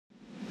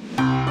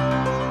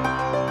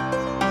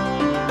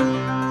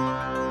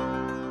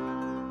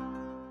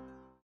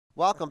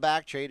Welcome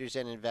back, traders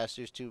and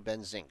investors, to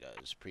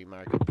Benzinga's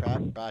pre-market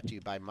prep, brought to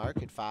you by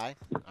MarketFi.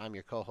 I'm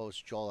your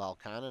co-host Joel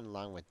Alcana,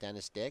 along with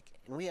Dennis Dick,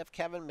 and we have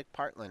Kevin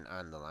McPartland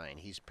on the line.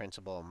 He's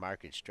principal of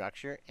market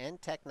structure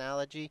and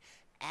technology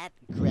at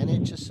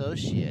Greenwich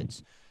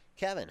Associates.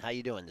 Kevin, how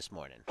you doing this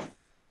morning?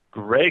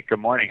 Great. Good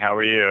morning. How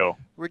are you?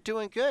 We're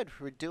doing good.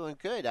 We're doing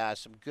good.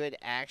 Some good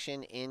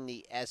action in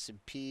the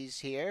S&Ps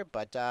here,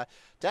 but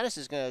Dennis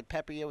is going to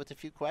pepper you with a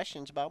few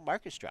questions about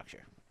market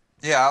structure.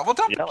 Yeah, we'll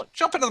jump Yeah.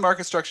 jump into the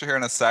market structure here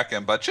in a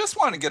second, but just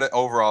want to get an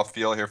overall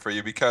feel here for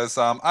you because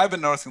I've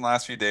been noticing the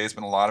last few days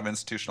been a lot of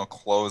institutional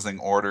closing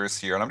orders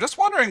here, and I'm just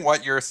wondering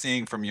what you're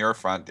seeing from your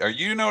front. Are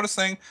you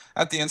noticing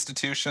that the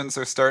institutions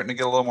are starting to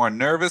get a little more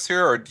nervous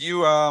here, or do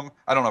you I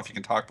don't know if you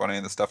can talk about any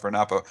of this stuff or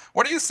not, but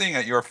what are you seeing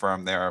at your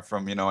firm there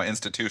from an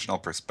institutional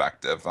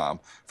perspective?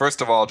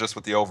 First of all, just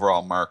with the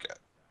overall market.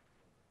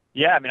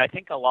 Yeah, I mean, I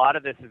think a lot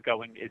of this is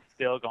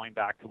still going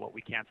back to what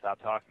we can't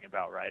stop talking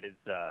about, right? Is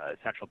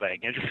central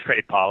bank interest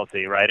rate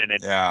policy, right?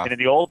 Yeah. And in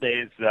the old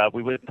days,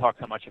 we wouldn't talk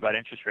so much about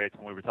interest rates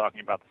when we were talking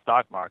about the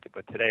stock market,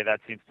 but today that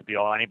seems to be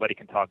all anybody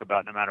can talk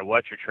about, no matter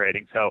what you're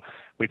trading. So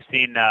we've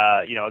seen,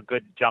 a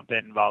good jump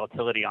in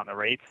volatility on the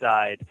rate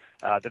side.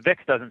 The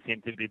VIX doesn't seem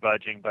to be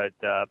budging, but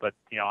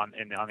on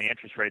the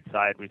interest rate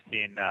side, we've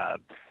seen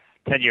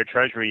 10-year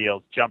Treasury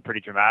yields jump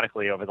pretty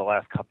dramatically over the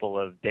last couple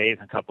of days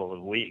and couple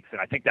of weeks. And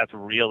I think that's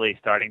really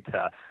starting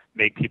to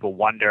make people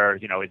wonder,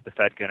 is the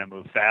Fed going to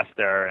move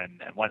faster?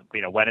 And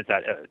when is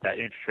that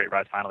interest rate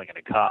rise finally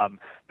going to come?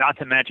 Not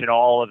to mention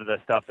all of the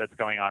stuff that's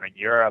going on in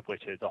Europe,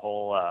 which is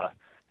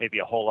maybe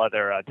a whole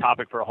other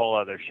topic for a whole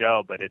other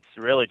show, but it's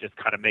really just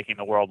kind of making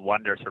the world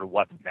wonder sort of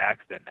what's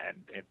next and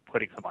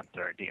putting some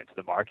uncertainty into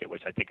the market,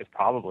 which I think is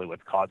probably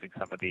what's causing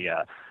some of the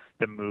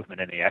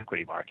movement in the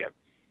equity market.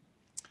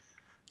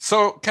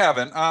 So,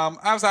 Kevin,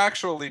 I was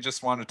actually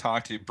just wanted to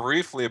talk to you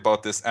briefly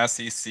about this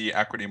SEC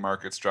Equity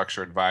Market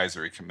Structure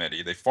Advisory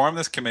Committee. They formed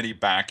this committee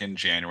back in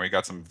January.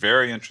 Got some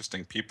very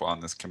interesting people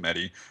on this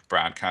committee.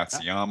 Brad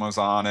Katsuyamo's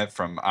on it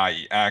from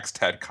IEX.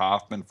 Ted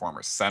Kaufman,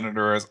 former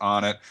senator, is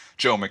on it.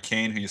 Joe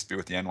McCain, who used to be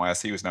with the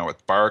NYSE, who's now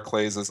with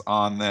Barclays, is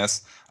on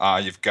this.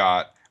 You've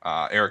got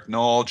Eric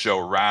Knoll, Joe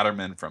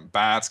Ratterman from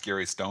BATS,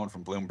 Gary Stone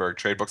from Bloomberg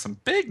Tradebook, some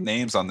big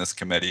names on this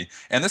committee.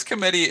 And this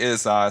committee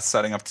is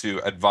setting up to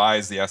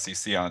advise the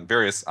SEC on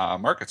various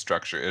market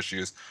structure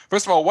issues.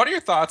 First of all, what are your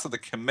thoughts of the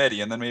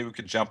committee? And then maybe we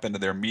could jump into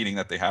their meeting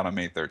that they had on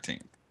May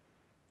 13th.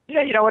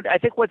 Yeah, you know what? I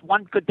think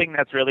one good thing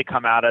that's really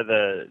come out of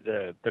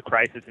the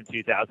crisis in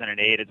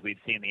 2008 is we've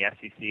seen the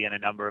SEC and a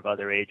number of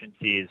other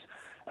agencies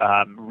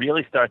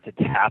really start to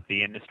tap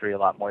the industry a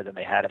lot more than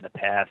they had in the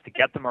past, to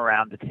get them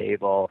around the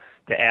table,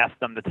 to ask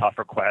them the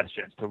tougher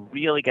questions, to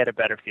really get a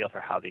better feel for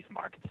how these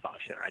markets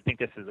function. I think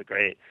this is a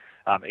great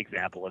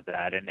example of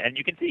that. And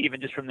you can see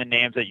even just from the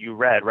names that you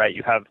read, right?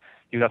 You have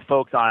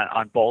folks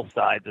on both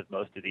sides of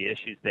most of the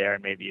issues there,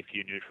 and maybe a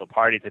few neutral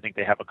parties. I think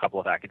they have a couple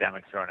of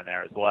academics thrown in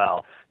there as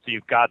well. So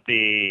you've got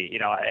we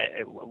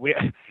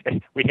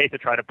hate to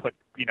try to put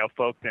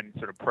folks in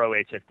sort of pro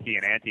HFT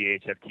and anti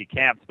HFT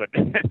camps, but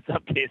in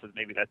some cases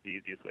maybe that's the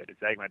easiest way to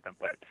segment them.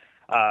 But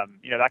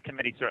that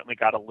committee certainly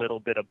got a little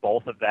bit of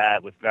both of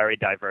that with very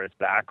diverse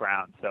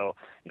backgrounds. So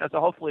so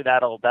hopefully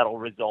that'll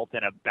result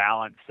in a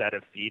balanced set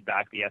of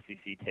feedback the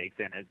SEC takes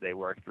in as they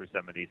work through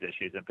some of these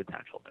issues and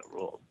potential new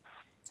rules.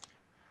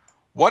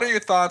 What are your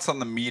thoughts on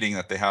the meeting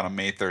that they had on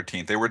May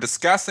 13th? They were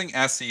discussing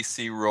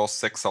SEC Rule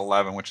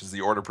 611, which is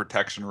the order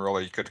protection rule,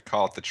 or you could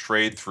call it the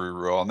trade through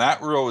rule. And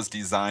that rule was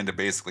designed to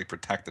basically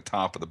protect the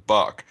top of the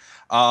book.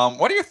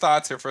 What are your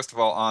thoughts here, first of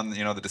all, on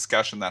the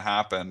discussion that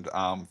happened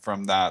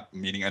from that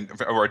meeting?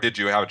 Or did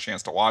you have a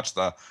chance to watch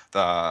the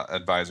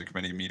advisory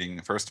committee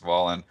meeting, first of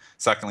all? And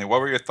secondly,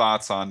 what were your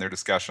thoughts on their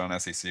discussion on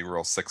SEC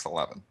Rule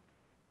 611?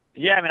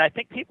 Yeah, I mean, I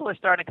think people are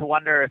starting to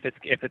wonder if it's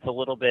a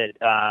little bit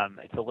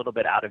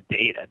out of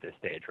date at this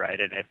stage, right?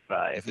 And if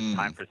it's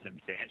time for some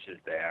changes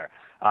there.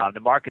 The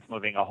market's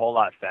moving a whole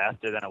lot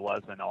faster than it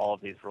was when all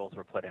of these rules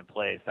were put in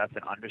place. That's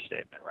an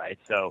understatement, right?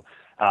 So,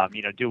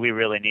 do we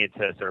really need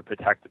to sort of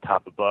protect the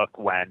top of book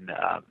when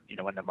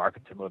when the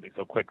markets are moving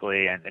so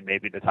quickly, and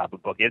maybe the top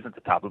of book isn't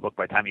the top of book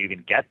by the time you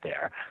even get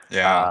there?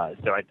 Yeah.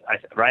 So I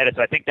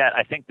think that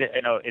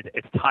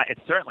it's time.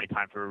 It's certainly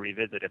time for a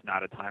revisit, if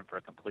not a time for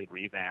a complete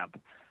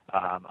revamp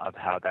of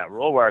how that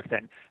rule works.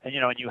 And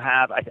you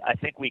have, I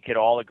think we could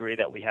all agree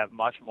that we have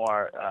much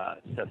more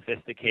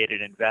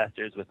sophisticated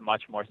investors with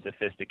much more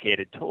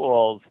sophisticated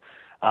tools.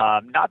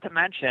 Not to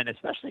mention,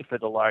 especially for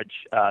the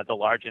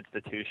large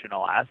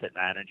institutional asset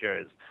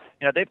managers,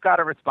 they've got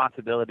a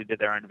responsibility to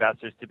their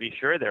investors to be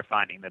sure they're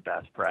finding the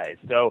best price.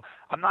 So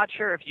I'm not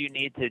sure if you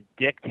need to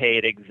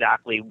dictate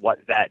exactly what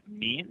that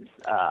means.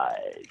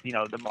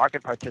 The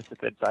market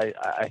participants,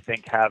 I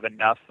think, have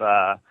enough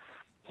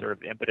sort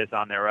of impetus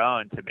on their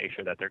own to make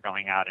sure that they're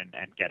going out and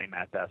getting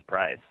that best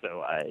price.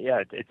 So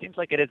it seems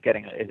like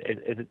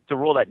it's a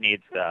rule that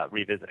needs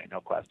revisiting,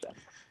 no question.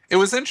 It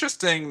was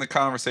interesting, the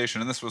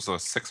conversation, and this was a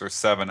 6 or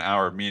 7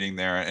 hour meeting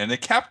there, and it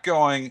kept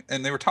going,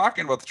 and they were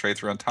talking about the trade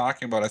through and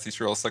talking about SEC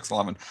Rule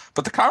 611,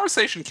 but the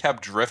conversation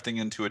kept drifting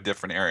into a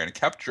different area, and it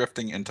kept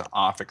drifting into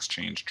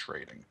off-exchange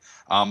trading.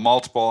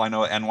 Multiple, I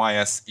know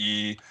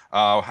NYSE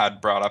had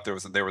brought up, there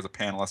was a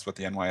panelist with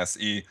the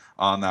NYSE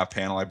on that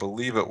panel. I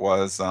believe it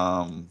was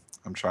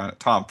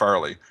Tom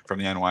Farley from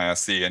the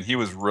NYSE, and he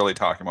was really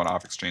talking about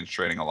off-exchange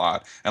trading a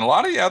lot. And a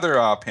lot of the other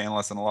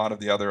panelists and a lot of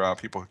the other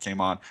people who came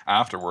on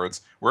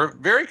afterwards were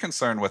very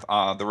concerned with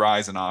the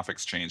rise in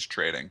off-exchange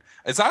trading.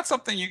 Is that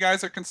something you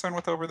guys are concerned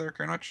with over there at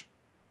Greenwich?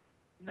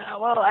 No,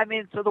 well, I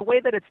mean, so the way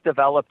that it's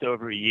developed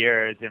over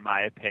years, in my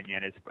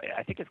opinion, is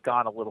I think it's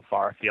gone a little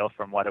far afield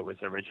from what it was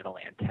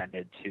originally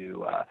intended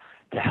to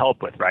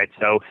help with, right?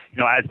 So,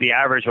 as the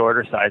average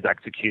order size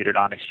executed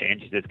on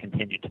exchanges has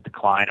continued to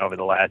decline over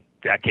the last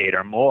decade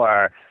or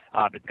more,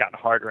 it's gotten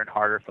harder and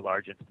harder for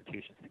large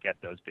institutions to get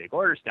those big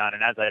orders done.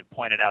 And as I've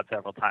pointed out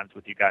several times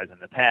with you guys in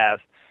the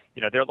past,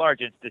 they're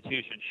large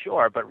institutions,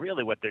 sure, but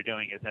really what they're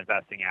doing is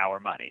investing our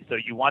money. So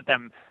you want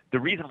them, the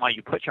reason why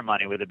you put your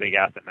money with a big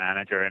asset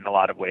manager in a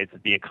lot of ways is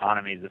the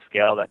economies of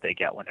scale that they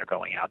get when they're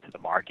going out to the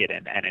market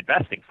and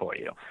investing for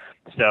you.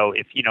 So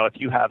if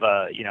you have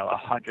a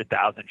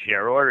 100,000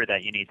 share order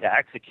that you need to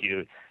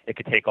execute, it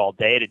could take all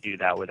day to do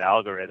that with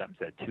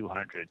algorithms at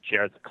 200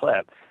 shares a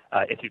clip.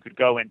 If you could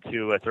go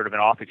into a sort of an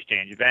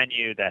off-exchange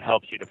venue that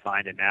helps you to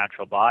find a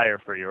natural buyer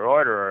for your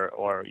order,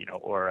 or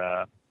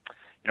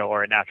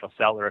a natural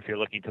seller if you're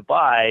looking to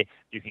buy,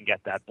 you can get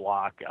that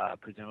block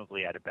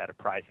presumably at a better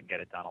price and get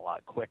it done a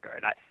lot quicker.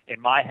 And in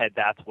my head,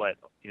 that's what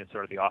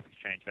sort of the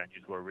off-exchange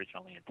venues were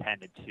originally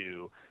intended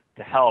to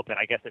help. And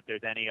I guess if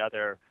there's any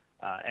other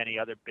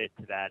bit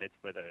to that, it's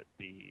for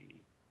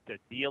the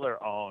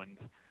dealer-owned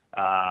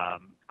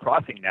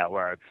crossing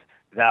networks.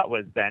 That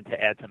was then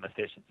to add some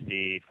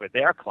efficiency for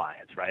their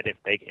clients, right?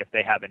 If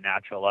they have a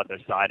natural other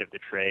side of the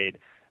trade,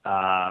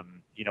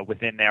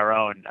 within their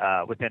own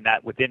within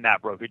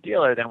that broker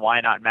dealer, then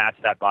why not match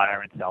that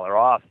buyer and seller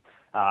off,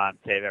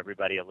 save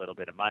everybody a little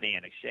bit of money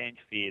in exchange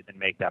fees, and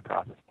make that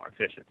process more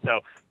efficient. So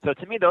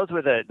to me, that's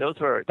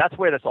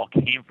where this all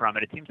came from,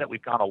 and it seems that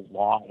we've gone a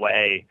long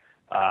way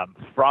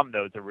from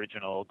those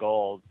original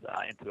goals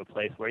into a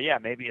place where,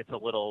 maybe it's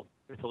gone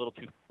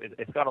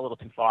a little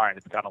too far, and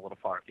it's gone a little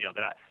far afield.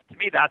 And to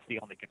me, that's the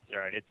only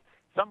concern. It's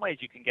some ways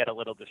you can get a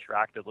little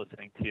distracted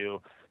listening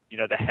to,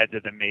 the heads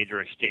of the major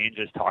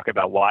exchanges talk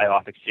about why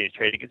off-exchange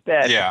trading is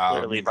bad. Yeah,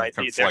 clearly, right?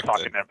 They're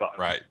talking about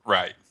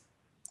right.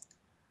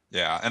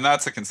 Yeah, and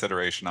that's a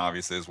consideration,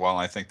 obviously, as well. And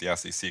I think the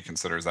SEC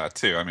considers that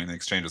too. I mean, the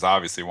exchanges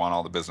obviously want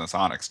all the business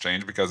on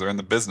exchange because they're in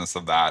the business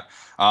of that.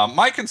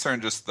 My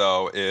concern, just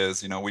though,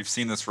 is we've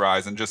seen this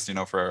rise, and just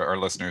for our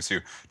listeners who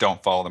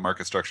don't follow the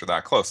market structure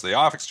that closely,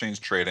 off-exchange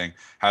trading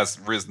has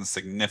risen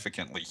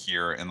significantly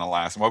here in the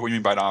last. And what we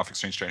mean by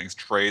off-exchange trading is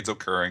trades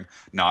occurring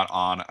not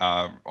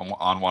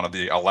on one of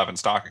the 11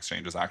 stock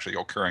exchanges, actually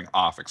occurring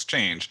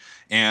off-exchange.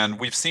 And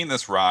we've seen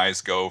this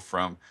rise go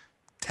from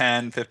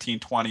 10, 15,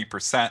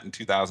 20% in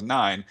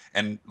 2009,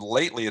 and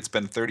lately it's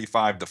been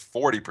 35 to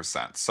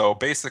 40%. So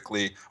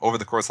basically, over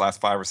the course of the last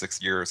 5 or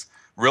 6 years,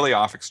 really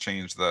off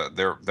exchange,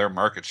 their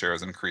market share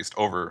has increased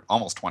over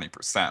almost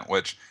 20%,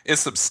 which is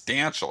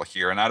substantial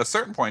here. And at a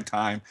certain point in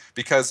time,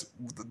 because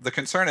the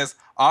concern is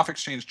off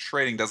exchange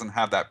trading doesn't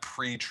have that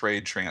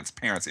pre-trade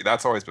transparency.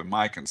 That's always been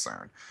my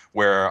concern,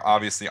 where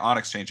obviously on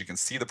exchange you can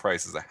see the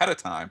prices ahead of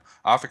time.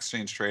 Off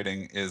exchange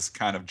trading is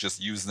kind of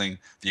just using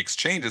the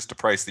exchanges to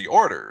price the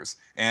orders.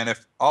 And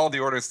if all the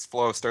orders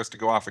flow starts to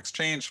go off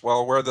exchange,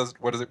 well, where does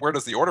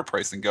the order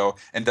pricing go,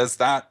 and does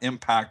that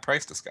impact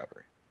price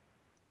discovery?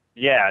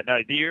 Yeah, no,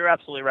 you're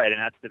absolutely right,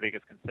 and that's the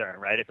biggest concern,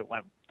 right? If it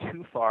went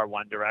too far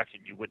one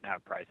direction, you wouldn't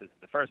have prices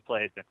in the first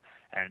place,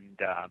 and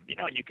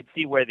you could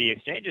see where the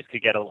exchanges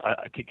could get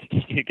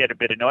a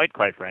bit annoyed,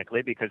 quite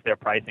frankly, because their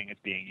pricing is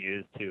being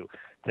used to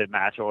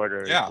match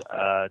orders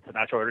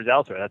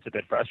elsewhere. That's a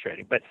bit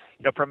frustrating. But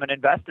from an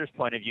investor's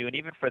point of view, and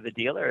even for the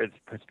dealer's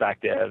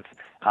perspective,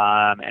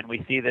 and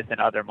we see this in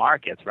other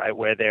markets, right,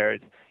 where there's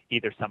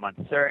either some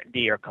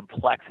uncertainty or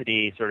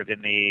complexity, sort of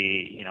in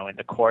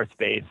the core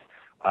space.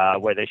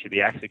 Where they should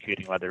be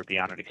executing, whether it be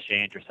on an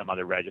exchange or some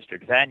other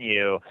registered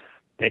venue,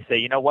 they say,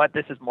 you know what,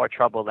 this is more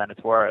trouble than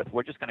it's worth.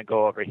 We're just going to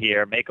go over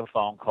here, make a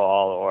phone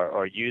call,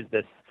 or use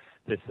this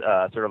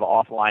sort of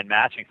offline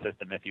matching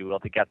system, if you will,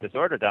 to get this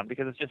order done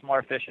because it's just more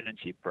efficient and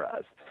cheap for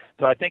us.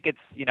 So I think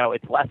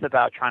it's less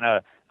about trying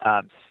to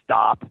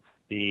stop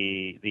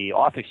the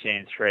off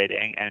exchange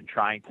trading and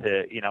trying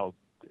to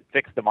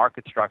fix the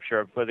market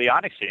structure for the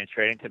on-exchange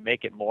trading to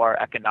make it more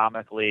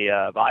economically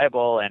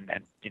viable and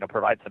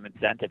provide some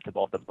incentive to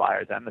both the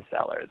buyers and the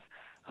sellers.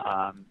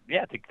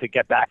 To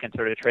get back and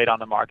sort of trade on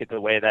the market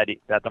the way that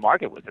the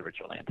market was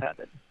originally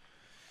intended.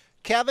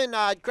 Kevin,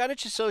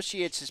 Greenwich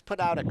Associates has put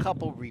out a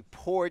couple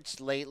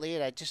reports lately,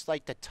 and I'd just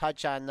like to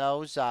touch on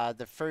those.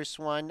 The first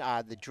one,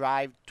 the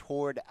drive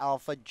toward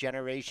alpha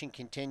generation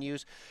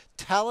continues.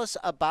 Tell us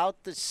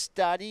about the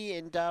study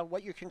and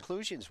what your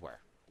conclusions were.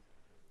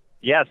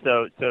 Yeah,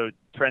 so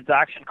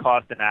transaction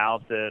cost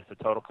analysis, the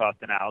total cost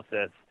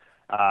analysis,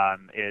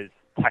 is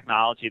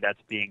technology that's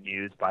being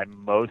used by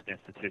most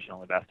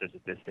institutional investors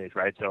at this stage,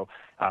 right? So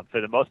for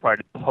the most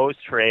part, post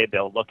trade,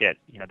 they'll look at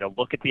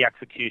the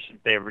executions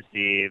they've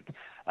received.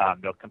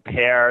 They'll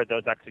compare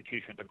those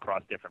executions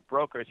across different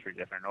brokers for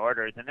different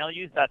orders, and they'll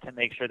use that to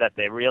make sure that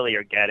they really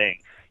are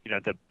getting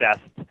the best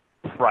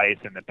price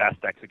and the best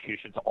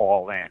executions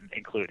all in,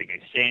 including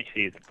exchange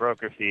fees and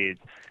broker fees,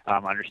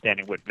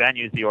 understanding what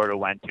venues the order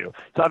went to.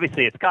 So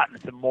obviously it's gotten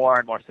some more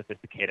and more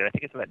sophisticated. I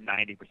think it's about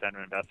 90%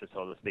 of investors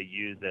told us they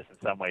use this in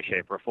some way,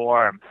 shape, or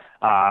form.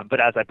 But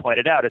as I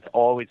pointed out, it's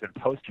always been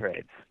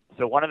post-trade.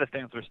 So one of the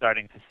things we're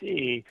starting to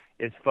see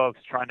is folks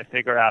trying to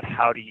figure out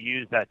how to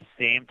use that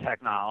same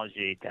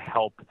technology to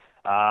help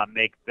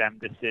make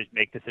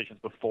decisions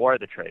before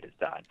the trade is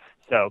done.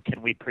 So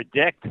can we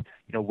predict,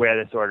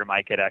 where this order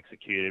might get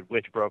executed,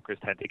 which brokers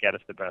tend to get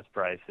us the best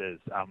prices,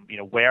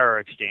 where are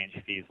exchange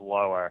fees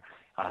lower,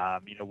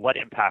 what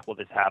impact will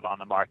this have on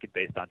the market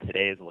based on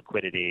today's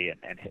liquidity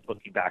and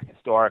looking back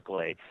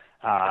historically.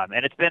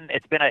 And it's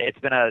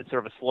been a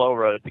sort of a slow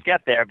road to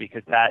get there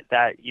because that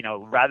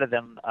rather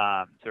than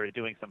sort of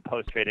doing some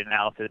post-trade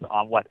analysis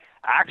on what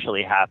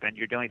actually happened,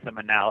 you're doing some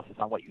analysis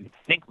on what you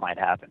think might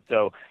happen.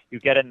 So you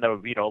get in the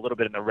a little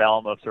bit in the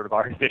realm of sort of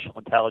artificial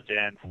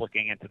intelligence,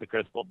 looking into the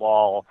crystal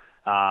ball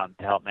to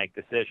help make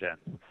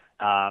decisions.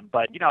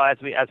 But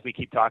as we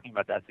keep talking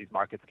about that, as these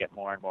markets get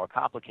more and more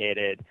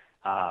complicated,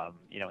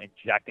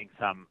 injecting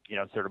some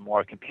sort of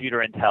more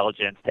computer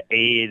intelligence to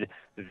aid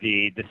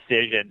the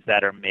decisions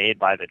that are made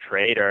by the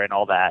trader and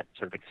all that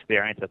sort of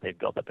experience that they've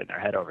built up in their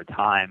head over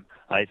time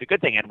is a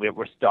good thing, and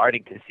we're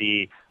starting to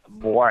see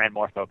more and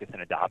more focus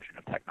and adoption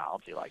of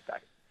technology like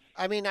that.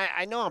 I mean,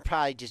 I know I'm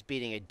probably just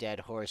beating a dead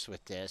horse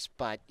with this,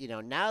 but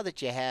now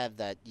that you have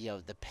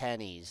the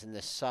pennies and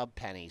the sub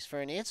pennies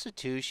for an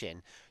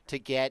institution to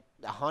get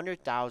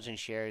 100,000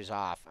 shares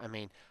off, I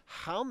mean,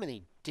 how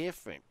many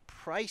different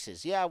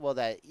prices? Yeah, well,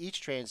 that each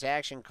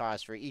transaction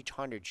cost for each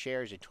 100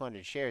 shares or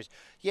 200 shares,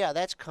 yeah,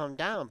 that's come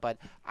down, but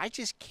I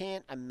just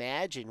can't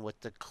imagine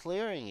what the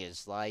clearing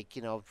is like,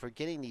 for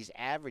getting these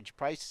average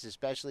prices,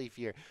 especially if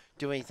you're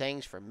doing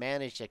things for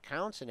managed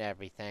accounts and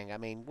everything. I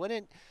mean,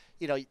 wouldn't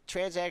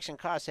transaction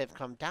costs have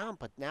come down,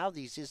 but now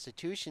these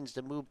institutions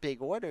to move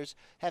big orders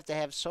have to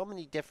have so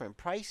many different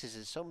prices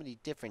and so many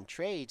different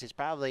trades. It's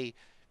probably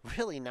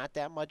really not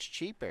that much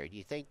cheaper. Do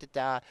you think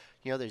that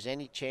there's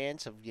any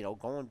chance of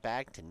going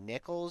back to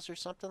nickels or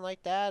something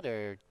like that,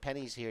 or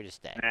pennies here to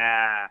stay?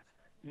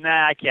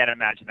 Nah, I can't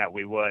imagine that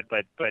we would.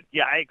 But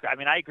yeah,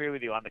 I agree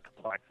with you on the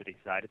complexity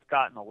side. It's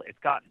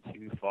gotten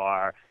too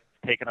far.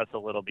 Taken us a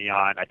little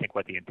beyond, I think,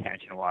 what the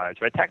intention was.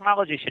 Right?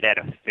 Technology should add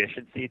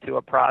efficiency to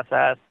a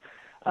process,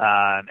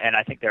 and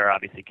I think there are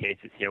obviously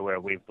cases here where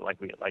like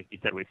you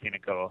said, we've seen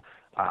it go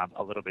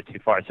a little bit too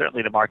far.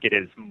 Certainly, the market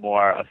is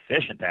more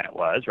efficient than it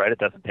was. Right? It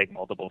doesn't take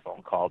multiple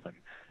phone calls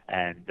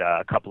and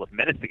a couple of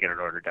minutes to get an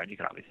order done. You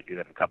can obviously do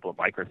that in a couple of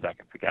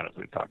microseconds, again, as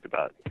we've talked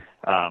about,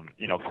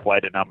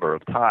 quite a number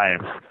of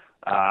times.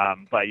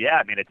 But yeah,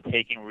 I mean, it's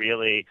taking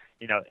really,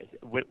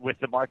 with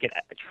the market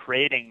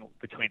trading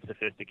between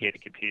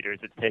sophisticated computers,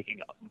 it's taking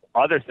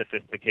other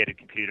sophisticated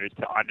computers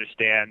to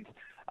understand,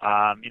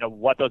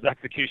 what those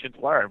executions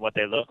were and what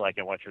they look like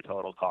and what your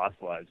total cost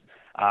was.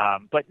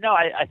 But no,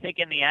 I think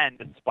in the end,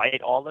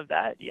 despite all of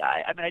that,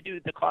 yeah,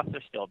 the costs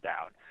are still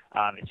down.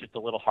 It's just a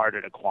little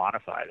harder to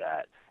quantify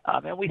that.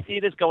 And we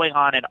see this going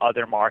on in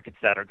other markets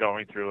that are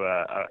going through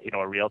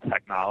a real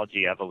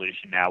technology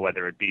evolution now,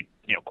 whether it be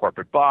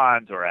corporate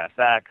bonds or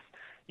FX,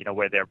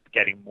 where they're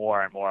getting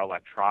more and more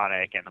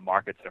electronic and the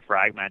markets are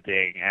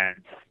fragmenting.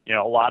 And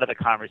a lot of the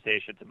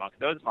conversations amongst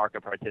those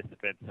market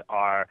participants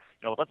are,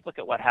 let's look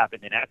at what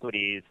happened in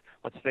equities.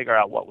 Let's figure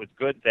out what was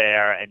good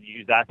there and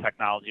use that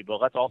technology. But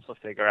let's also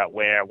figure out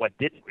what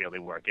didn't really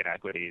work in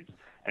equities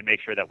and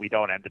make sure that we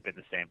don't end up in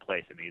the same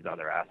place in these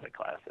other asset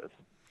classes.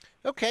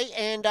 Okay,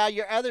 and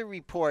your other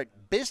report,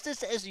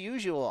 business as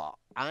usual,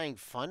 eyeing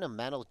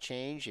fundamental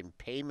change in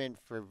payment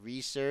for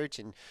research.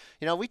 And,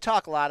 we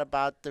talk a lot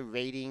about the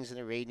ratings and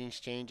the ratings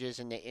changes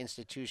and the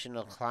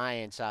institutional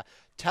clients.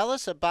 Tell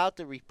us about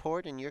the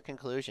report and your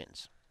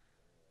conclusions.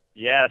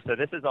 Yeah, so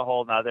this is a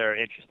whole other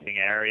interesting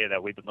area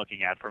that we've been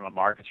looking at from a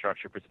market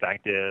structure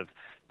perspective.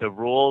 The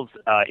rules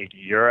in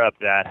Europe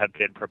that have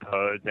been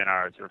proposed and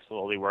are sort of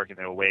slowly working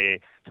their way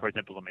towards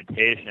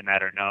implementation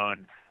that are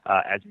known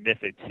as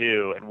MiFID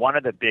II, and one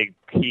of the big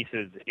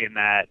pieces in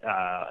that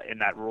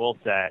rule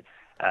set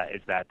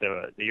is that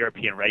the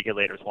European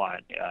regulators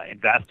want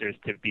investors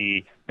to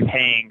be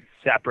paying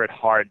separate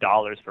hard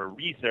dollars for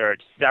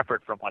research,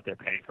 separate from what they're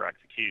paying for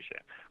execution,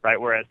 right?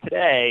 Whereas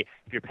today,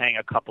 if you're paying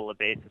a couple of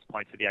basis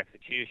points for the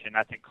execution,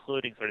 that's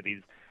including sort of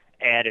these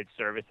added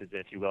services,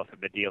 if you will, from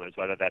the dealers,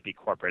 whether that be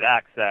corporate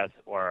access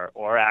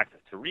or access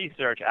to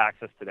research,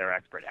 access to their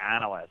expert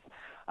analysts.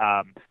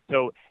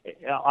 So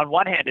on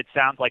one hand, it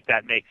sounds like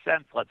that makes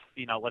sense. Let's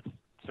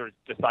sort of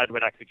decide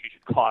what execution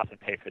costs and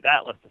pay for that.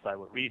 Let's decide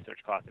what research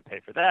costs and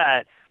pay for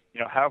that.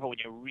 However, when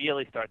you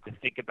really start to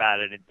think about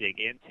it and dig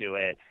into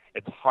it,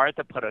 it's hard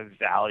to put a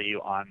value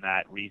on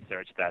that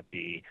research that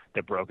the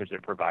brokers are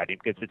providing,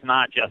 because it's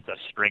not just a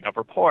string of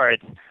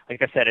reports.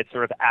 Like I said, it's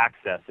sort of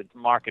access, it's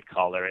market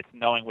color, it's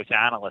knowing which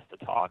analyst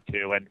to talk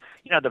to, and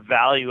the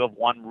value of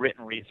one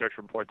written research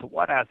report to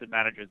one asset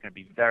manager is going to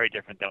be very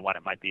different than what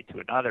it might be to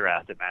another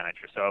asset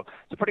manager. So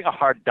putting a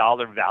hard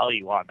dollar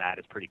value on that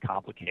is pretty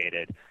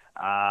complicated.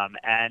 And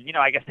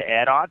I guess to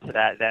add on to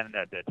that, then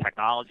the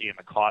technology and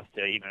the cost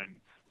to even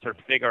sort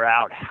of figure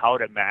out how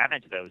to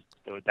manage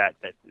that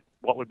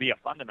what would be a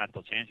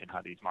fundamental change in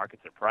how these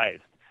markets are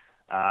priced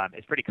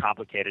is pretty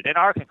complicated. And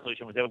our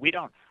conclusion was that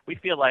we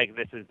feel like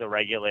this is the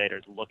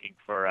regulators looking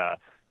for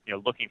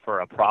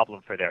a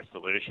problem for their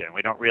solution.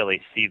 We don't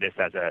really see this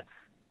as a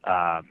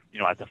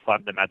as a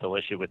fundamental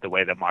issue with the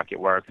way the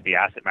market works. The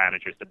asset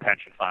managers, the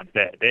pension funds,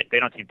 they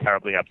don't seem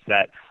terribly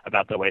upset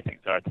about the way things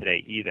are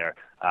today either.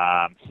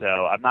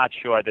 So I'm not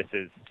sure this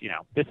is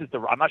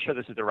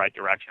the right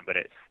direction, but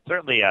it's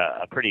certainly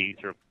a pretty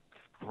sort of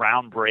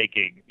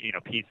groundbreaking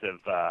piece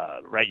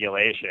of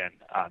regulation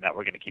that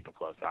we're going to keep a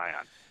close eye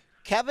on.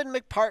 Kevin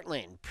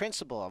McPartland,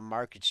 Principal of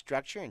Market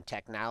Structure and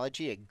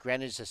Technology at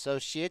Greenwich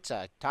Associates,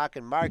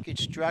 talking market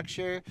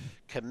structure,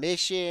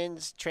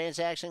 commissions,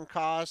 transaction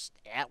costs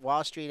at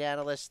Wall Street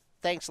analysts.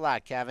 Thanks a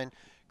lot, Kevin.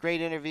 Great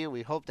interview.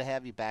 We hope to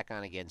have you back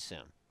on again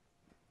soon.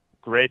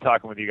 Great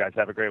talking with you guys.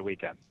 Have a great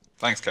weekend.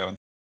 Thanks, Kevin.